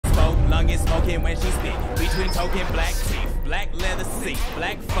tongue is smoking when she spit. Between token black teeth, black leather seat,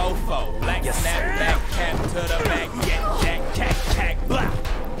 black fofo, black snapback cap to the back. Yeah, jack, cack, blah.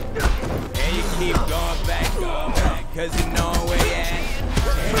 And you keep going back, cause you know where you at.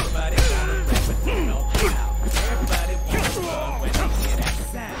 Everybody wanna rap, but they know how. Everybody wanna run when they hear that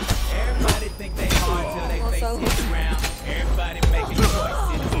sound. Everybody think they hard till they face hit the ground. Everybody making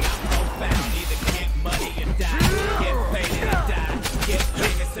choices, not profound. Either get money or die, get paid or die, get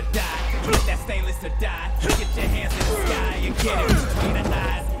famous or die, get that stainless or die. Get your hands in the sky and get it between the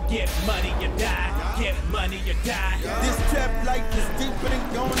eyes. Get money or die, get money or die. This trap life is deeper than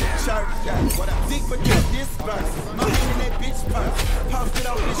going to church. Deeper than this verse. My hand in that bitch purse. Post it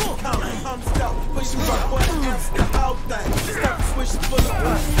on this account. I'm stuck. Push you up for the answer. The whole thing. Stop swishing full of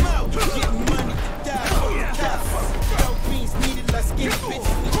purse. Get money to die for the cops. Dope fiends needed like skinny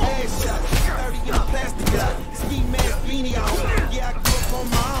bitches with ass shots. 30 in a plastic out. Ski mask beanie on. Yeah, I grew up on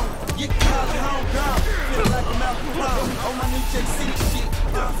my own. Get caught home gone. Feel like I'm out the clown. On my new J City shit.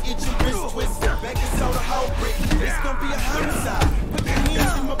 Itchy wrist twisted, back and soda whole brick. It's gonna be a homicide. Put your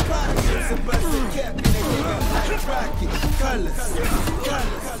hands in my pockets and bust a cap in that nigga like rocket. Colors,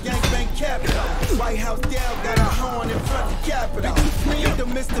 gangbang capital. White House down, got a horn in front of Capitol. Me and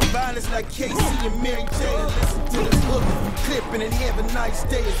domestic violence like KC and Mary J. Listen to this hook, clipping and have a nice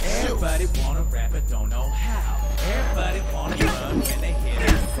day. Everybody wanna rap but don't know how. Everybody wanna run when they hear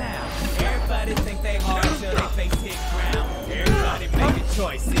that sound. Everybody think they hard till they face hit ground. Everybody making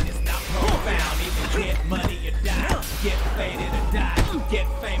choices, it's not profound. Either get money or die, get faded or die, get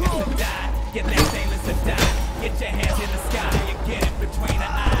famous or die, get that stainless or die. Get your hands in the sky and get it between the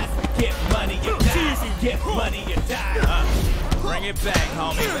eyes. Get money or die, get money or die. Bring it back,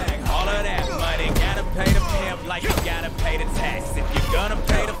 homie. All of that money, gotta pay the pimp like you gotta pay the tax. If you're gonna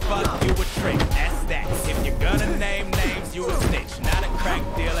pay the fuck, you a trick, that's that. If you're gonna name names, you a snitch. Not a crack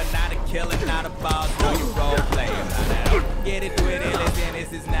dealer, not a killer, not a boss, no, you role player. Get it with it, listen,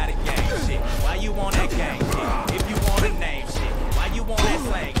 this is not a game shit. Why you want that game shit? If you want a name shit, why you want that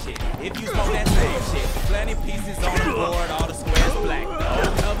slang shit? If you want that same shit, plenty pieces on the board, all the squares black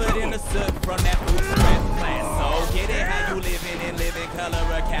though. Covered in the soot from that bootstrap class. So get it how you living in living color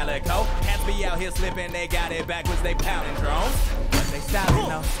or calico. Cats be out here slipping, they got it backwards, they pounding drones. But they styling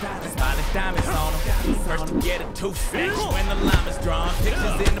though, smiling diamonds on them. First to get a two-snatch when the line is drawn.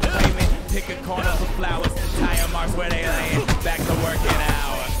 Pictures in the pavement, pick a corner for flowers. Tire marks where they laying, back to working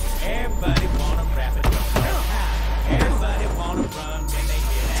hours. Everybody wanna rap it, don't know how. Everybody wanna run when they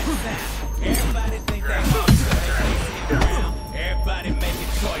hear that sound. Everybody think they hard till they face the ground. Everybody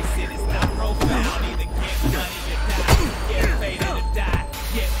making choices, it's not profound. Either get money or die, get faded or die,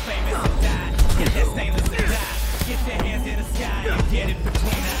 get famous or die, get that stainless or die. Get your hands in the sky and get it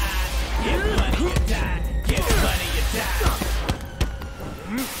between the eyes. Get money or die, get money or die.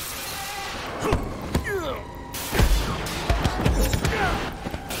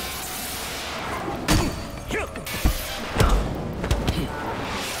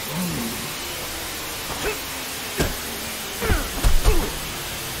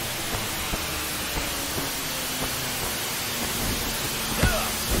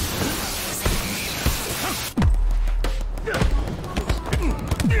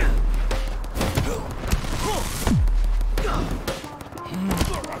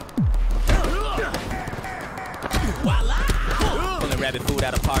 Rabbit food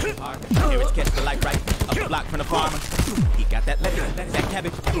out of park. Carrots catch the light right up the block from the farmer. He got that lettuce, that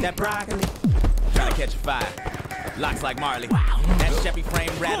cabbage, that broccoli. Trying to catch a fire. Locks like Marley. That Chevy frame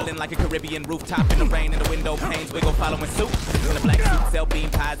rattling like a Caribbean rooftop in the rain and the window panes. Wiggle following suit. In a black suit, sell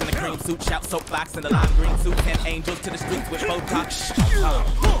bean pies in a cream suit. Shout soapbox in the lime green suit. 10 angels to the streets with Botox.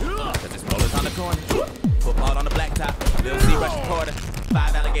 Cause it's rollers on the corner. Football on the blacktop. Lil C rush recorder.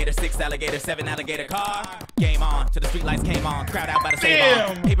 5 alligator, 6 alligator, 7 alligator car. Game on, till the street lights came on. Crowd out by the same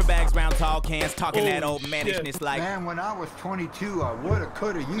on. Paper bags, round tall cans, talking that old mannishness like. Man, when I was 22, I woulda,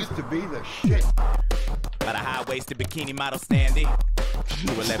 coulda, used to be the shit. By the high-waisted bikini model standing.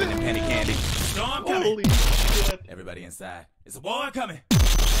 211 and penny candy. Storm coming. Holy shit. Everybody inside. It's a war coming.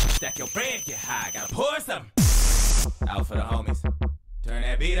 Stack your bread, get high, gotta pour some. Out for the homies. Turn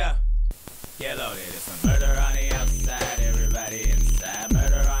that beat up. Get loaded. It's some murder on the outside, everybody inside.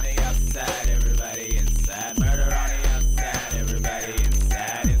 Murder on the outside, everybody inside. Murder on the outside, everybody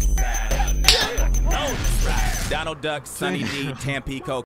inside. Inside out now. Donald Duck, Sunny D, Tampico.